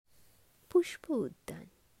পুষ্প উদ্যান।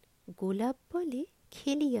 গোলাপ বলে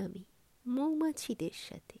খেলি আমি মৌমাছিদের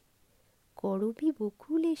সাথে, করবী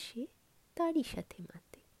বকুল এসে তারই সাথে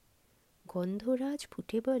মাতে। গন্ধরাজ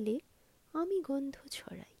ফুটে বলে আমি গন্ধ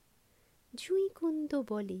ছড়াই, জুঁই কুন্দ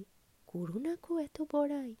বলে করুণা কো এত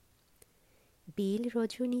বড়াই। বেল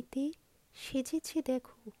রজনীতে সেজেছে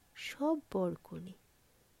দেখো সব বরকনে,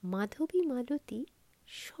 মাধবী মালতী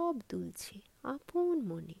সব দুলছে আপন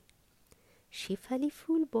মনে। শেফালি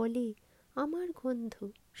ফুল বলে আমার গন্ধ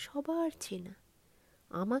সবার চেনা,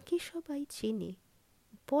 আমাকে সবাই চেনে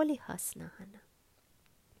বলে হাসনাহানা।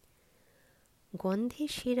 গন্ধে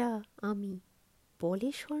সেরা আমি বলে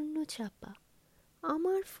স্বর্ণ চাপা,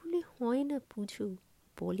 আমার ফুলে হয় না পুজো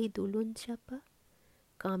বলে দোলন চাপা।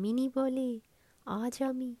 কামিনী বলে আজ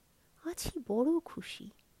আমি আছি বড় খুশি,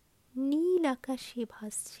 নীল আকাশে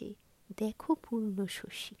ভাসছে দেখো পূর্ণ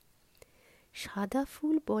শশী। সাদা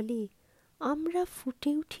ফুল বলে আমরা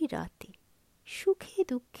ফুটে উঠি রাতে, সুখে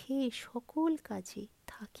দুঃখে সকল কাজে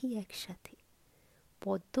থাকি একসাথে।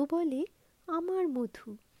 পদ্ম বলে আমার মধু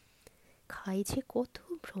খায় যে কত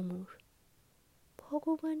ভ্রমর,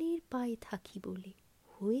 ভগবানের পায়ে থাকি বলে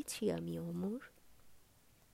হয়েছি আমি অমর।